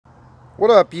What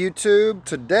up, YouTube?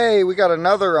 Today we got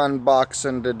another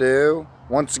unboxing to do.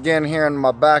 Once again here in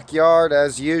my backyard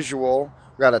as usual.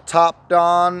 We got a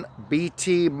Topdon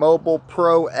BT Mobile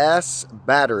Pro S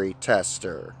battery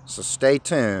tester. So stay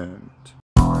tuned.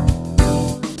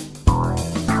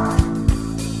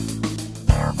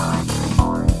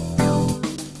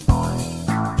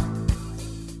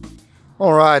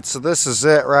 Alright, so this is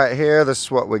it right here. This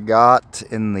is what we got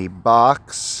in the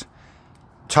box.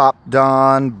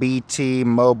 Topdon BT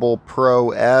Mobile Pro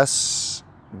S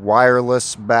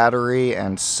wireless battery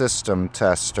and system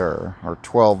tester, or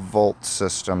 12-volt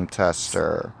system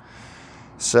tester.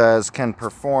 Says can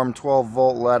perform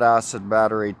 12-volt lead-acid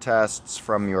battery tests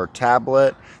from your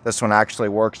tablet. This one actually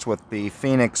works with the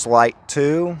Phoenix Lite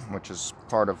 2, which is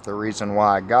part of the reason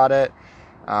why I got it.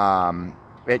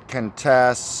 It can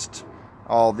test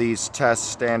all these test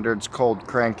standards, cold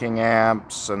cranking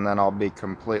amps, and then I'll be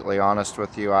completely honest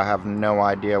with you, I have no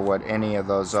idea what any of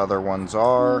those other ones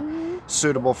are.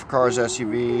 Suitable for cars,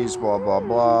 SUVs, blah blah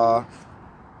blah.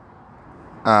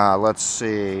 Let's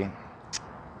see.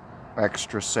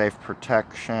 Extra safe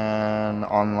protection,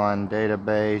 online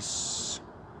database,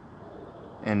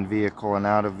 in vehicle and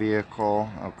out of vehicle,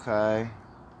 okay.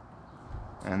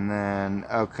 And then,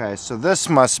 okay, so this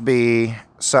must be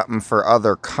something for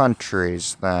other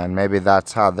countries then. Maybe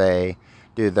that's how they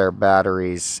do their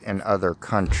batteries in other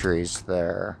countries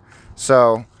there.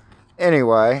 So,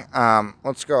 anyway,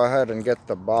 let's go ahead and get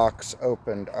the box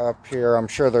opened up here. I'm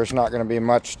sure there's not going to be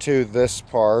much to this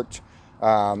part.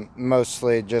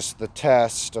 Mostly just the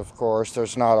test, of course.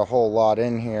 There's not a whole lot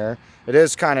in here. It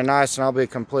is kind of nice, and I'll be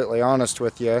completely honest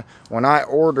with you. When I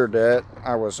ordered it,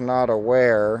 I was not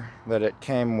aware that it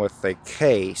came with a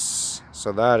case.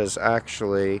 So that is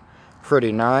actually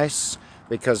pretty nice,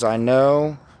 because I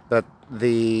know that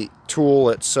the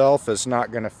tool itself is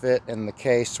not going to fit in the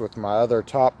case with my other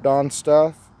Topdon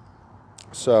stuff.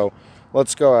 So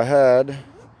let's go ahead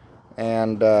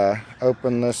and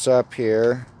open this up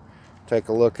here. Take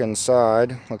a look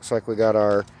inside. Looks like we got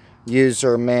our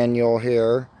user manual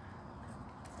here.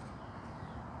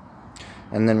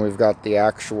 And then we've got the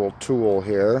actual tool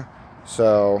here.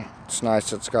 So it's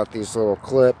nice, it's got these little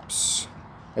clips.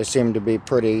 They seem to be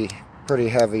pretty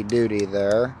heavy duty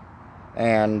there.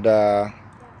 And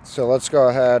so let's go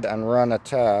ahead and run a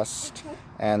test.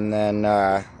 And then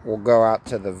we'll go out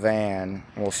to the van.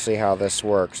 We'll see how this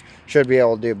works. Should be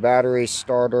able to do battery,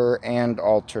 starter, and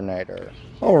alternator.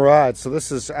 Alright, so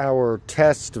this is our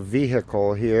test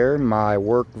vehicle here. My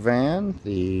work van,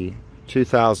 the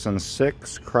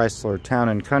 2006 Chrysler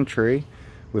Town & Country.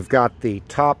 We've got the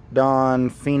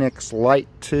Topdon Phoenix Lite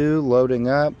 2 loading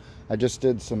up. I just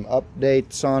did some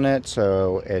updates on it,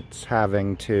 so it's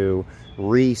having to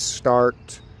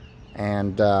restart.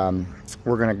 And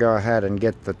we're going to go ahead and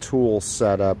get the tool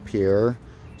set up here.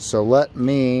 So let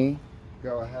me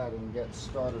go ahead and get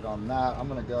started on that. I'm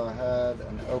going to go ahead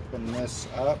and open this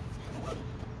up.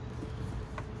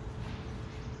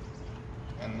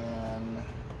 And then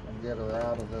I'll get her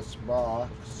out of this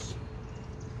box,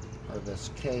 or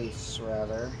this case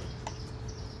rather.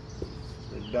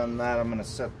 We've done that. I'm going to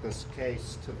set this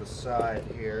case to the side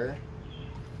here.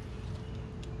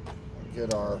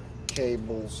 Get our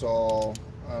cables all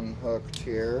unhooked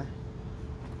here.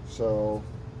 So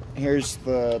here's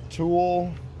the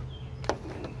tool.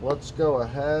 Let's go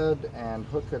ahead and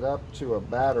hook it up to a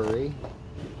battery.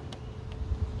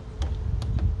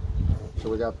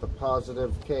 So we got the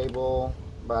positive cable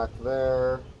back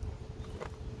there,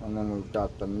 and then we've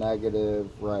got the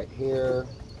negative right here,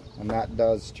 and that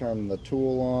does turn the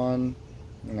tool on.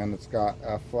 And then it's got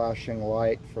a flashing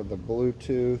light for the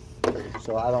Bluetooth.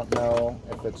 So I don't know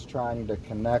if it's trying to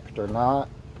connect or not.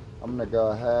 I'm going to go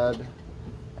ahead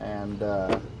and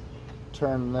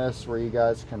turn this where you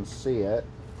guys can see it.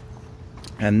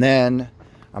 And then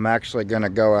I'm actually going to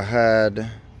go ahead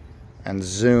and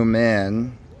zoom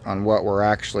in on what we're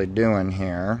actually doing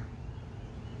here,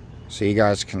 so you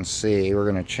guys can see.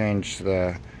 We're going to change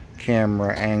the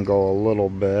camera angle a little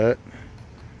bit.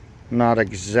 Not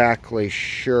exactly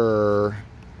sure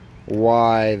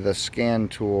why the scan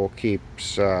tool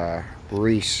keeps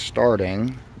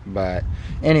restarting, but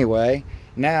anyway,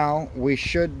 now we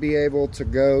should be able to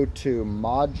go to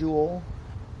module.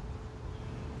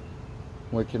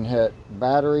 We can hit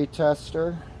battery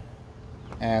tester,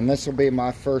 and this will be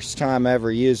my first time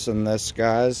ever using this,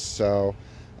 guys, so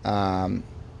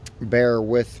bear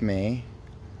with me.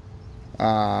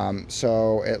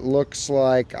 So it looks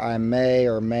like I may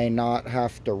or may not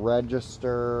have to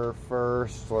register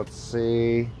first. Let's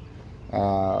see.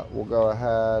 We'll go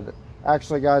ahead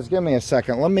Actually, guys, give me a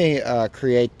second. Let me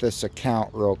create this account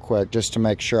real quick just to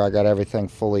make sure I got everything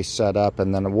fully set up,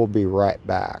 and then we'll be right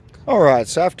back. Alright,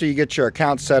 so after you get your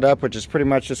account set up, which is pretty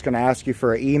much just going to ask you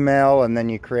for an email, and then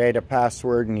you create a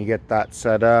password and you get that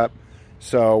set up.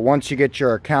 So once you get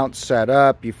your account set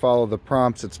up, you follow the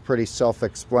prompts. It's pretty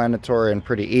self-explanatory and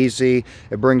pretty easy.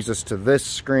 It brings us to this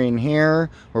screen here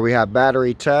where we have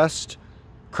battery test,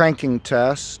 cranking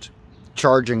test,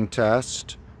 charging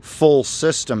test, full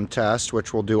system test,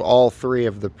 which will do all three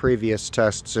of the previous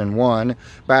tests in one,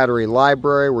 battery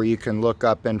library where you can look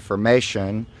up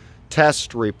information,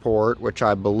 test report, which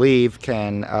I believe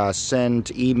can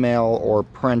send email or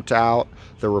print out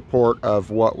the report of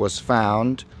what was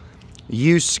found,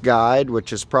 use guide,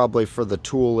 which is probably for the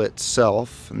tool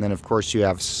itself, and then of course you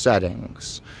have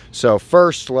settings. So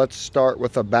first let's start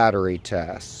with a battery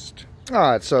test.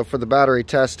 Alright, so for the battery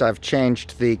test I've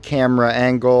changed the camera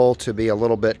angle to be a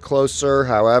little bit closer.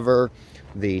 However,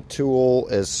 the tool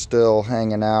is still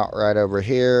hanging out right over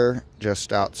here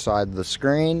just outside the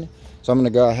screen. So I'm going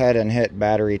to go ahead and hit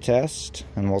battery test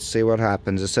and we'll see what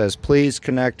happens. It says please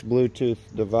connect Bluetooth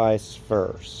device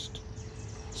first.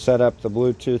 Set up the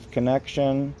Bluetooth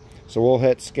connection. So we'll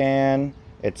hit scan.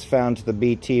 It's found the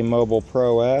BT Mobile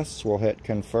Pro S. We'll hit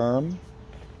confirm.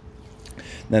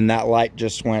 Then that light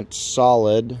just went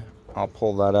solid. I'll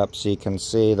pull that up so you can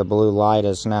see the blue light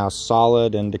is now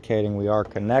solid, indicating we are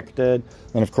connected.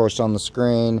 And of course on the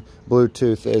screen,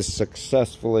 Bluetooth is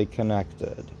successfully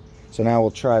connected. So now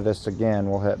we'll try this again.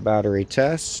 We'll hit battery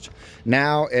test.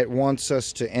 Now it wants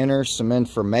us to enter some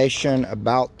information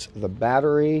about the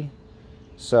battery.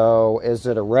 So is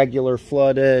it a regular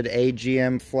flooded,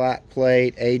 AGM flat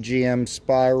plate, AGM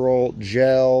spiral,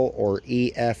 gel, or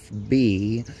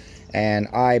EFB? And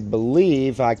I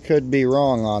believe, I could be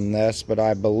wrong on this, but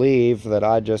I believe that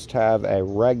I just have a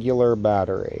regular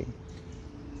battery.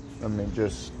 Let me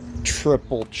just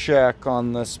triple check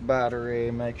on this battery,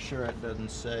 make sure it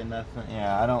doesn't say nothing.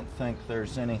 Yeah, I don't think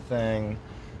there's anything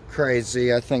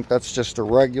crazy. I think that's just a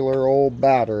regular old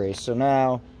battery. So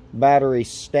now, battery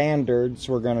standards,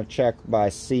 we're going to check by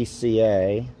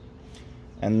CCA.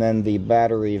 And then the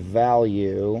battery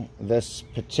value, this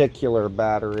particular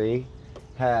battery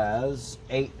has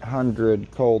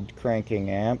 800 cold cranking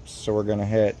amps, so we're going to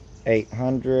hit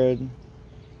 800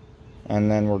 and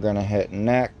then we're going to hit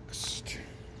next.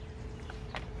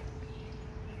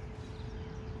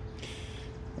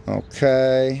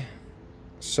 Okay,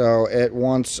 so it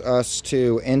wants us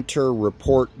to enter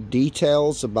report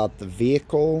details about the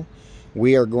vehicle.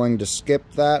 We are going to skip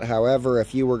that. However,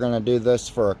 if you were going to do this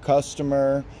for a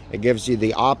customer, it gives you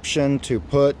the option to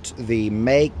put the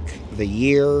make, the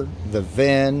year, the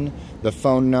VIN, the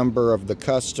phone number of the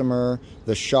customer,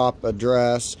 the shop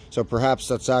address. So perhaps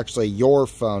that's actually your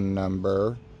phone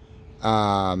number.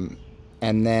 And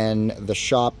then the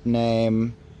shop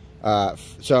name.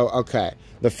 Okay.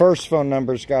 The first phone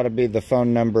number's got to be the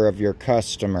phone number of your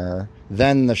customer.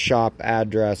 Then the shop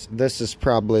address. This is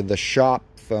probably the shop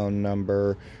phone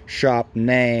number, shop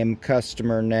name,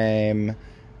 customer name.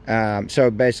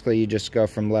 So basically you just go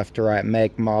from left to right,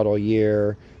 make, model,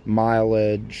 year,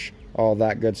 mileage, all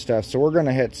that good stuff. So we're going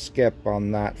to hit skip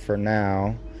on that for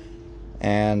now.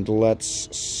 And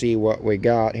let's see what we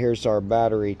got. Here's our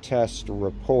battery test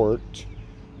report.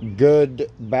 Good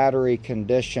battery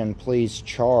condition, please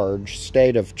charge.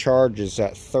 State of charge is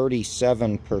at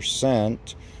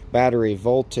 37%. Battery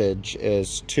voltage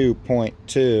is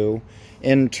 2.2.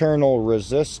 Internal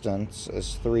resistance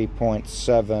is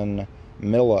 3.7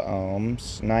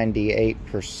 milliohms,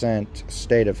 98%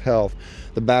 state of health.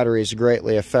 The battery is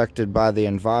greatly affected by the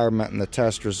environment, and the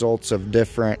test results of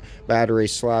different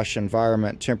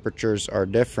battery/environment temperatures are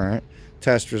different.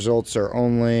 Test results are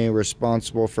only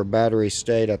responsible for battery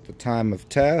state at the time of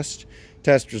test.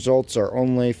 Test results are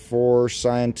only for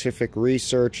scientific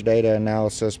research, data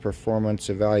analysis, performance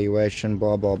evaluation,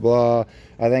 blah, blah, blah.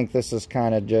 I think this is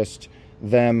kind of just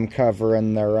them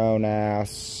covering their own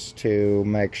ass to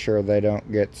make sure they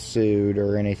don't get sued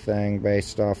or anything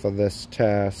based off of this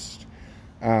test.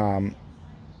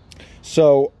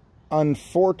 So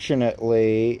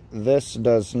unfortunately, this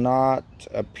does not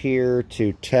appear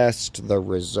to test the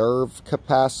reserve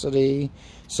capacity.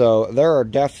 So there are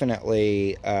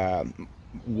definitely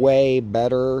way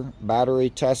better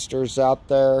battery testers out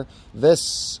there.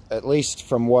 This, at least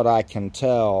from what I can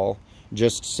tell,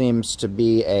 just seems to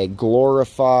be a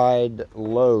glorified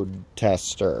load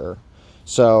tester.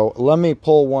 So let me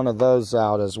pull one of those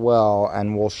out as well,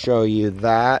 and we'll show you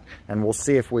that, and we'll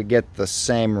see if we get the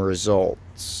same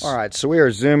results. All right, so we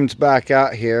are zoomed back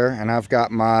out here, and I've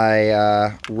got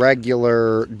my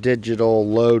regular digital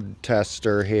load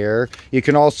tester here. You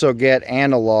can also get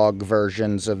analog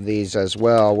versions of these as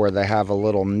well, where they have a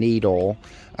little needle.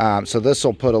 So this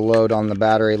will put a load on the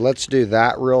battery. Let's do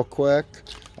that real quick.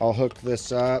 I'll hook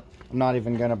this up. I'm not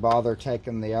even going to bother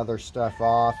taking the other stuff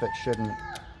off. It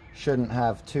shouldn't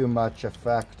have too much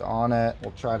effect on it.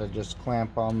 We'll try to just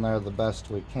clamp on there the best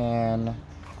we can,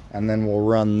 and then we'll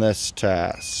run this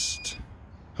test.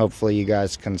 Hopefully you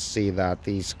guys can see that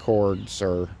these cords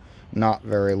are not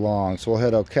very long. So we'll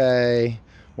hit OK.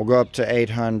 We'll go up to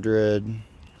 800.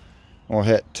 We'll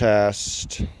hit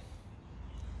test.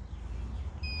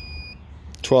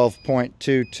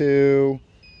 12.22.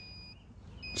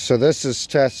 So this is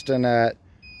testing at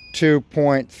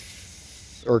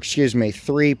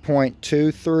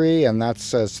 3.23, and that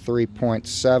says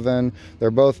 3.7.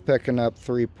 They're both picking up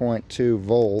 3.2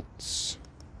 volts.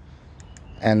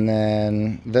 And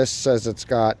then this says it's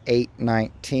got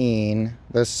 819.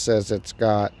 This says it's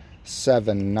got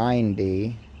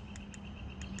 790.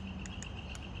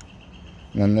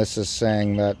 And then this is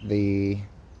saying that the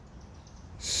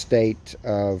state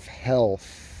of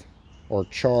health or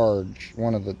charge,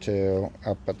 one of the two,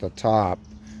 up at the top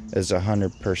is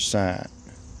 100%.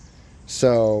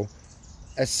 So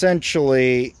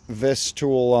essentially this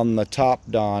tool on the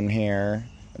Topdon here,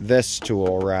 this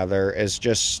tool rather, is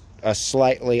just a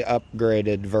slightly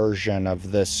upgraded version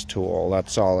of this tool.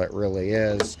 That's all it really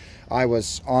is. I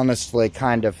was honestly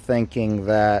kind of thinking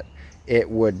that it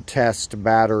would test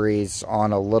batteries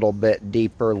on a little bit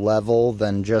deeper level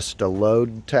than just a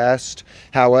load test.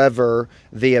 However,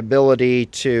 the ability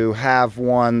to have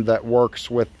one that works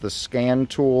with the scan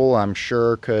tool, I'm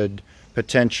sure could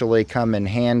potentially come in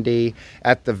handy.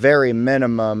 At the very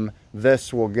minimum,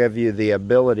 this will give you the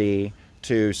ability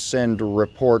to send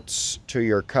reports to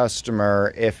your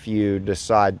customer if you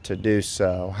decide to do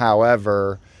so.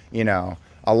 However, you know,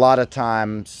 a lot of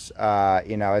times,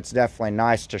 you know, it's definitely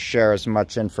nice to share as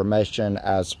much information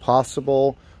as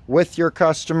possible with your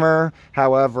customer.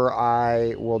 However,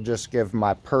 I will just give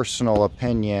my personal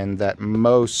opinion that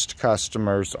most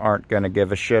customers aren't going to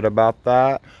give a shit about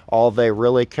that. All they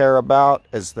really care about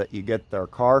is that you get their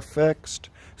car fixed.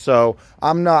 So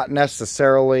I'm not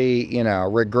necessarily, you know,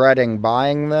 regretting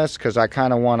buying this, because I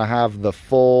kind of want to have the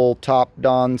full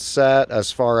Topdon set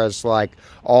as far as like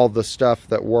all the stuff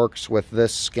that works with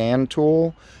this scan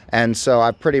tool. And so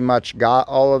I pretty much got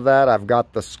all of that. I've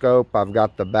got the scope, I've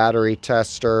got the battery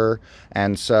tester,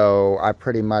 and so I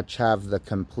pretty much have the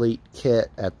complete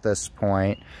kit at this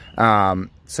point.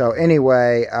 So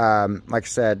anyway, like I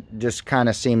said, just kind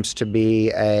of seems to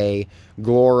be a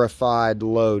glorified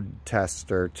load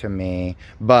tester to me,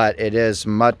 but it is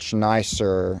much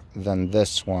nicer than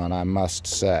this one, I must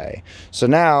say. So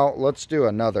now let's do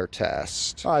another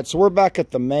test. All right, so we're back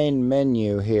at the main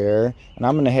menu here, and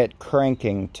I'm going to hit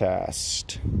cranking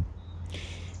test.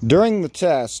 During the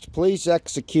test, please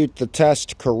execute the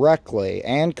test correctly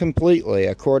and completely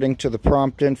according to the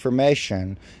prompt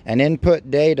information, and input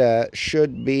data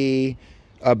should be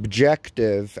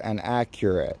objective and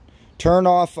accurate. Turn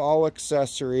off all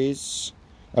accessories.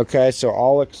 Okay, so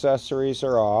all accessories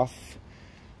are off.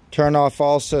 Turn off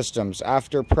all systems.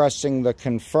 After pressing the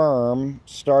confirm,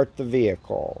 start the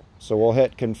vehicle. So we'll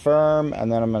hit confirm,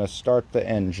 and then I'm going to start the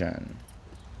engine.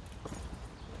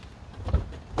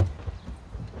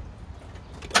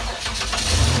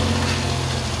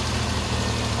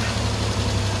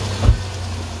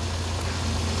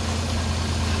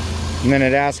 And then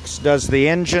it asks, does the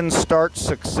engine start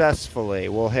successfully?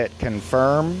 We'll hit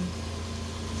confirm.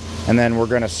 And then we're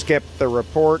going to skip the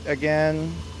report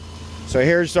again. So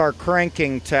here's our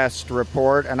cranking test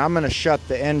report. And I'm going to shut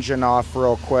the engine off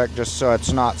real quick just so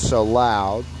it's not so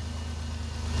loud.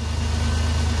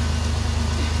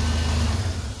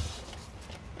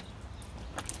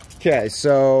 Okay,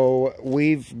 so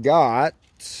we've got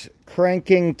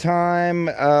cranking time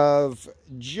of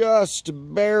just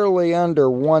barely under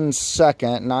 1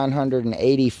 second,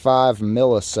 985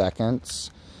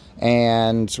 milliseconds.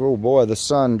 And, oh boy, the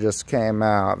sun just came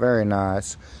out. Very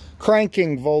nice.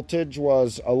 Cranking voltage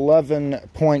was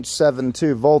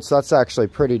 11.72 volts. That's actually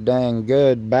pretty dang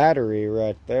good battery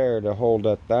right there to hold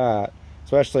at that.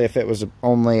 Especially if it was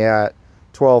only at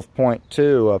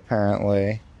 12.2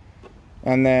 apparently.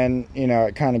 And then, you know,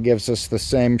 it kind of gives us the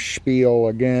same spiel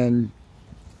again.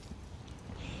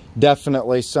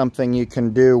 Definitely something you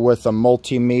can do with a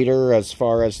multimeter as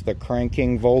far as the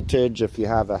cranking voltage if you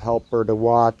have a helper to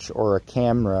watch or a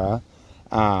camera.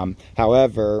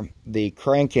 However, the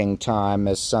cranking time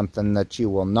is something that you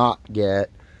will not get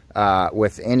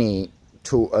with any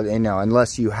tool,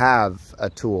 unless you have a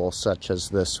tool such as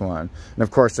this one. And of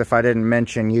course, if I didn't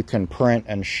mention, you can print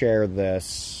and share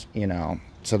this,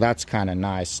 so that's kind of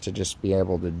nice to just be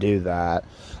able to do that.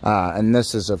 And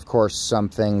this is, of course,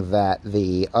 something that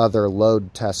the other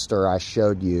load tester I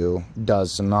showed you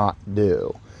does not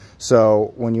do.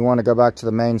 So when you want to go back to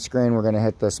the main screen, we're going to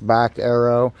hit this back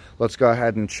arrow. Let's go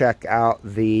ahead and check out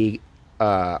the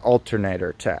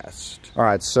alternator test. All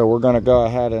right, so we're going to go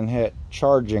ahead and hit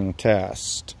charging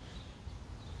test.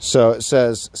 So it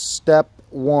says step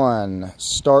 1,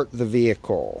 start the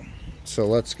vehicle. So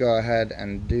let's go ahead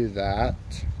and do that.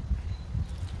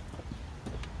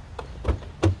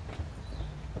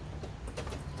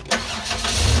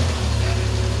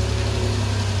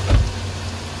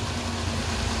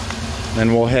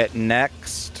 Then we'll hit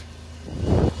next.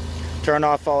 Turn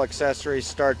off all accessories,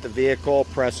 start the vehicle,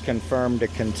 press confirm to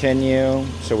continue.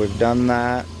 So we've done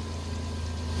that.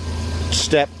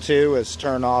 Step 2 is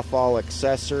turn off all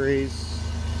accessories.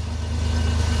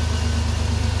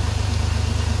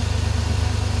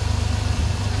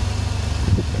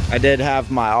 I did have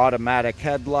my automatic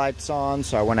headlights on,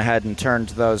 so I went ahead and turned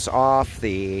those off.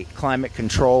 The climate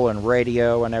control and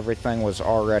radio and everything was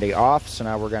already off, so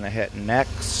now we're going to hit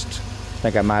next. I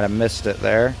think I might have missed it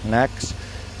there. Next.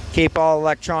 Keep all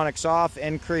electronics off,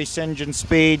 increase engine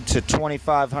speed to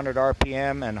 2,500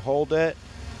 RPM and hold it.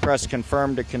 Press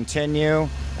confirm to continue.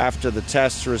 After the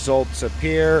test results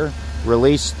appear,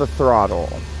 release the throttle.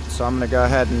 So I'm going to go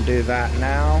ahead and do that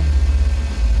now.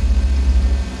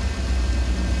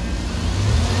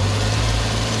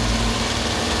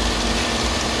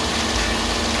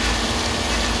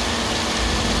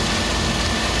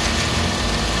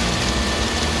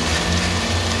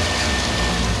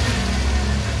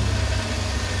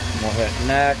 We'll hit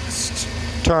next.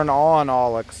 Turn on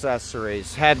all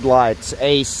accessories, headlights,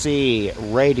 AC,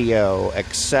 radio,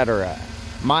 etc.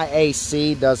 My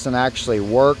AC doesn't actually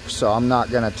work, so I'm not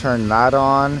going to turn that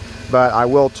on, but I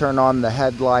will turn on the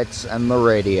headlights and the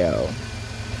radio.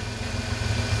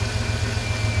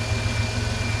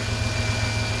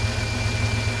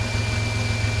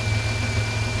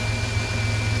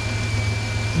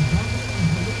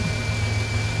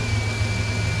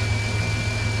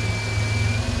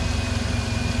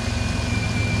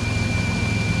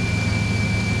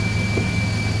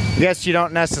 I guess you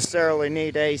don't necessarily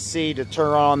need AC to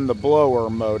turn on the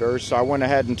blower motor, so I went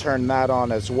ahead and turned that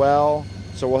on as well.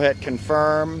 So we'll hit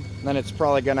confirm, then it's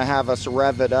probably going to have us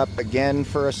rev it up again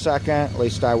for a second, at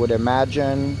least I would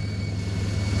imagine.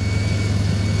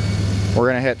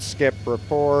 We're going to hit skip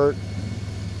report.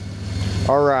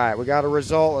 Alright, we got a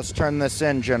result. Let's turn this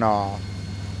engine off.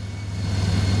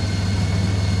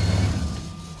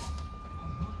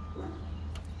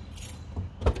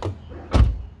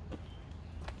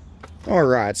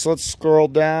 Alright, so let's scroll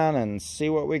down and see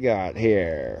what we got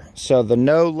here. So the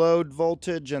no load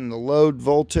voltage and the load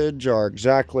voltage are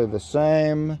exactly the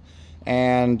same.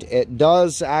 And it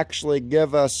does actually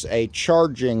give us a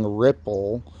charging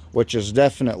ripple, which is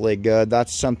definitely good.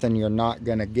 That's something you're not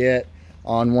going to get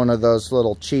on one of those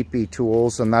little cheapy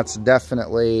tools. And that's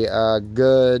definitely a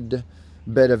good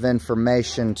bit of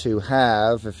information to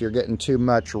have. If you're getting too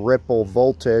much ripple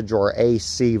voltage or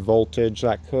AC voltage,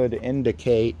 that could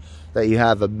indicate that you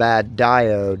have a bad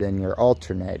diode in your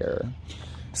alternator.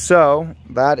 So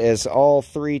that is all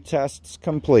 3 tests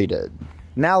completed.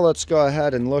 Now let's go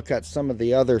ahead and look at some of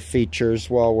the other features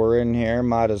while we're in here.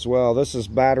 Might as well. This is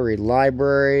battery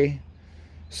library.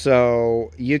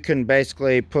 So you can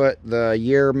basically put the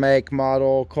year, make,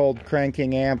 model, cold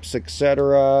cranking amps,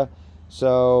 etc.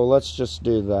 So let's just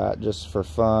do that just for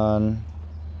fun.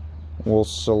 We'll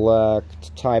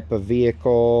select type of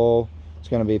vehicle. It's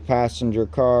going to be passenger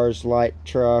cars, light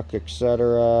truck,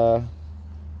 etc.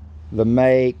 The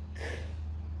make.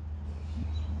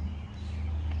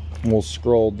 We'll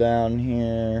scroll down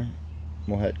here.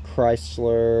 We'll hit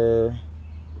Chrysler.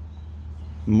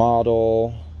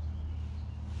 Model.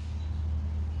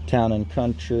 Town and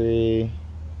country.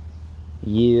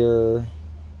 Year.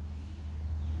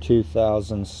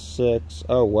 2006.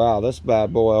 Oh wow, this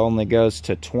bad boy only goes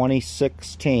to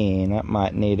 2016. That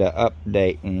might need a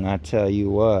updating, I tell you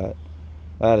what.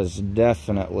 That is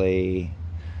definitely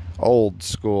old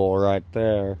school right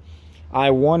there. I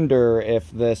wonder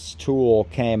if this tool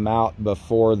came out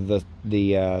before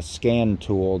the scan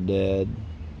tool did,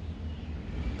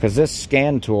 because this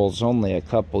scan tool is only a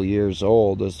couple years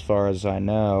old as far as I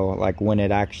know, like when it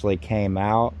actually came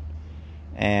out.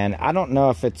 And I don't know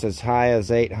if it's as high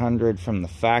as 800 from the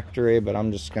factory, but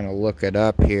I'm just going to look it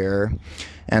up here.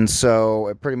 And so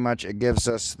it pretty much, it gives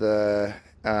us the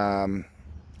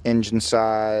engine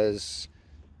size.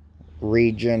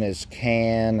 Region is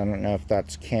CAN. I don't know if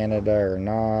that's Canada or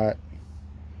not.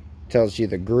 Tells you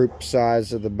the group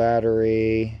size of the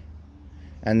battery.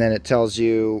 And then it tells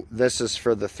you this is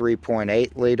for the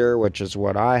 3.8 liter, which is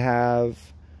what I have.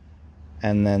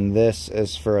 And then this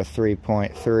is for a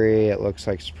 3.3. It looks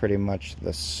like it's pretty much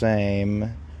the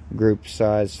same. Group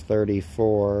size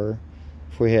 34.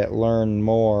 If we hit learn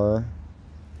more,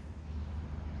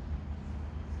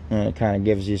 and it kind of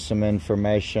gives you some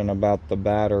information about the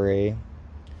battery.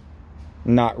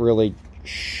 Not really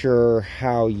sure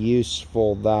how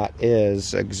useful that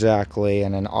is exactly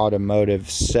in an automotive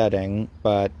setting,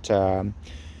 but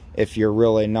if you're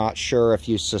really not sure, if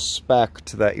you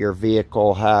suspect that your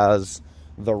vehicle has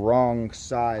the wrong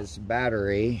size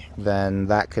battery, then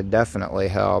that could definitely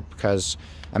help. Because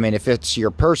I mean, if it's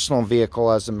your personal vehicle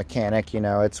as a mechanic, you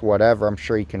know, it's whatever, I'm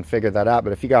sure you can figure that out.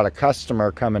 But if you got a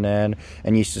customer coming in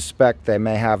and you suspect they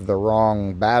may have the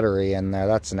wrong battery in there,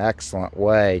 that's an excellent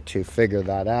way to figure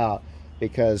that out.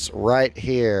 Because right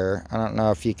here, I don't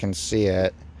know if you can see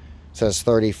it, it says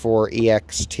 34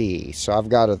 EXT. So I've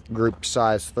got a group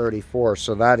size 34,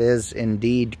 so that is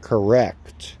indeed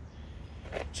correct.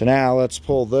 So now let's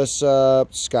pull this up.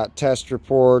 It's got test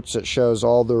reports. It shows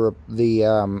all the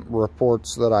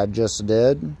reports that I just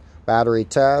did. Battery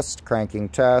test, cranking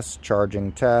test,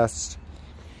 charging test.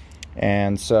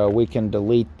 And so we can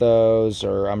delete those,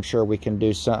 or I'm sure we can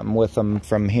do something with them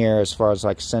from here as far as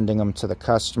like sending them to the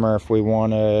customer if we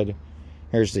wanted.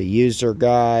 Here's the user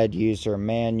guide, user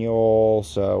manual.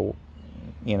 So,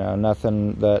 you know,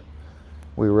 nothing that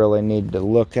we really need to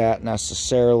look at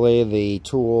necessarily. The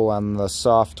tool and the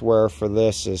software for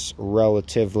this is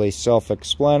relatively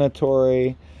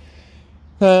self-explanatory.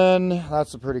 And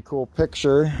that's a pretty cool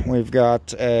picture. We've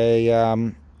got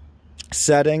a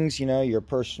settings, you know, your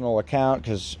personal account,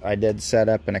 because I did set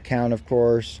up an account, of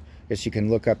course. Guess you can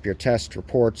look up your test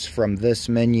reports from this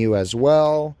menu as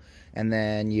well. And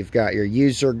then you've got your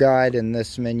user guide in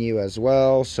this menu as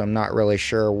well. So I'm not really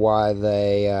sure why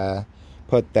they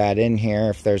put that in here,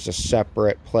 if there's a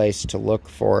separate place to look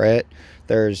for it.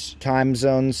 There's time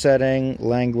zone setting,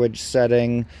 language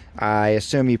setting. I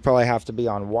assume you probably have to be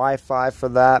on Wi-Fi for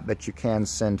that, but you can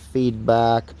send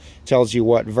feedback. Tells you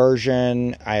what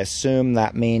version. I assume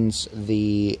that means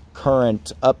the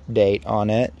current update on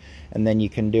it. And then you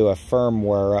can do a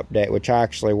firmware update, which I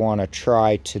actually want to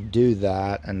try to do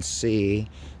that and see.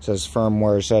 It says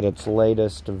firmware is at its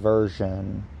latest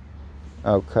version.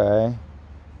 Okay.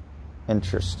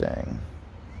 Interesting.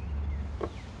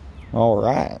 All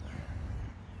right.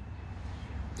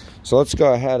 So let's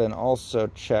go ahead and also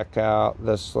check out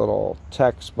this little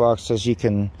text box. Says you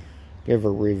can give a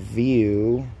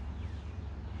review.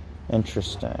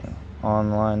 Interesting.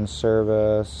 Online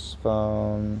service,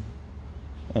 phone.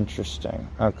 Interesting.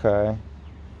 Okay.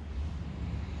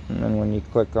 And then when you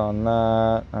click on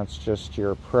that, that's just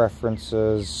your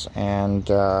preferences and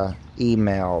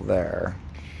email there.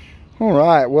 All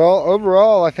right, well,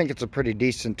 overall, I think it's a pretty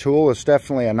decent tool. It's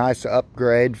definitely a nice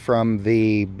upgrade from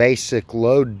the basic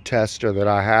load tester that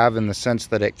I have, in the sense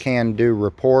that it can do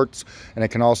reports, and it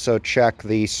can also check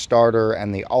the starter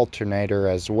and the alternator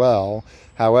as well.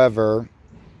 However,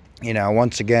 you know,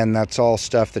 once again, that's all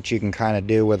stuff that you can kind of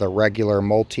do with a regular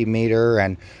multimeter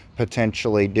and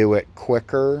potentially do it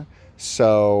quicker.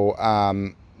 So,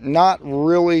 not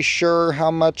really sure how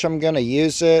much I'm going to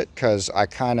use it, because I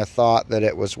kind of thought that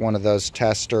it was one of those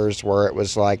testers where it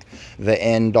was like the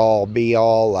end all be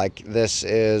all, like this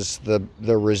is the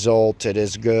result, it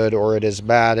is good or it is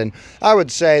bad. And I would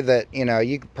say that, you know,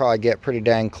 you could probably get pretty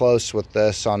dang close with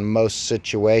this on most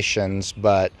situations,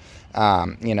 but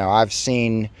you know, I've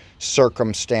seen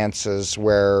circumstances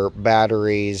where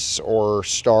batteries or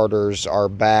starters are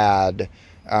bad,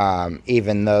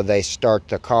 even though they start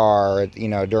the car, you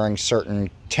know, during certain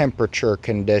temperature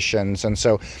conditions. And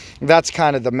so that's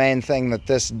kind of the main thing that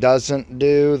this doesn't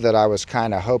do, that I was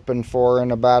kind of hoping for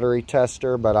in a battery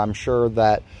tester. But I'm sure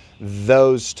that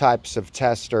those types of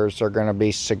testers are going to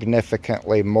be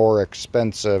significantly more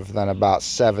expensive than about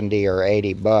 70 or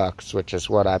 80 bucks, which is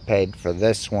what I paid for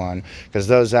this one, because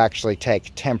those actually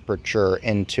take temperature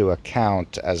into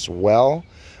account as well.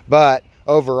 But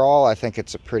overall, I think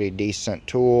it's a pretty decent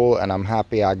tool, and I'm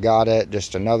happy I got it.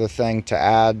 Just another thing to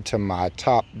add to my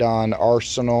Topdon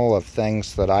arsenal of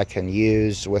things that I can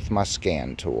use with my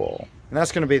scan tool. And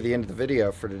that's going to be the end of the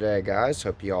video for today, guys.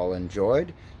 Hope you all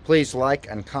enjoyed. Please like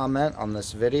and comment on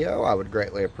this video. I would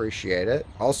greatly appreciate it.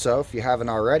 Also, if you haven't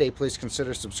already, please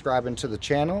consider subscribing to the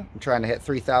channel. I'm trying to hit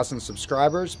 3,000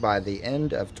 subscribers by the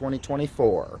end of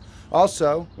 2024.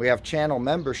 Also, we have channel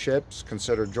memberships.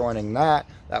 Consider joining that.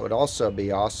 That would also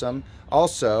be awesome.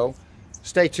 Also,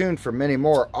 stay tuned for many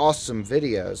more awesome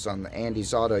videos on the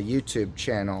Andy's Auto YouTube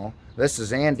channel. This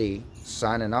is Andy,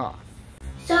 signing off.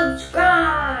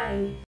 Subscribe!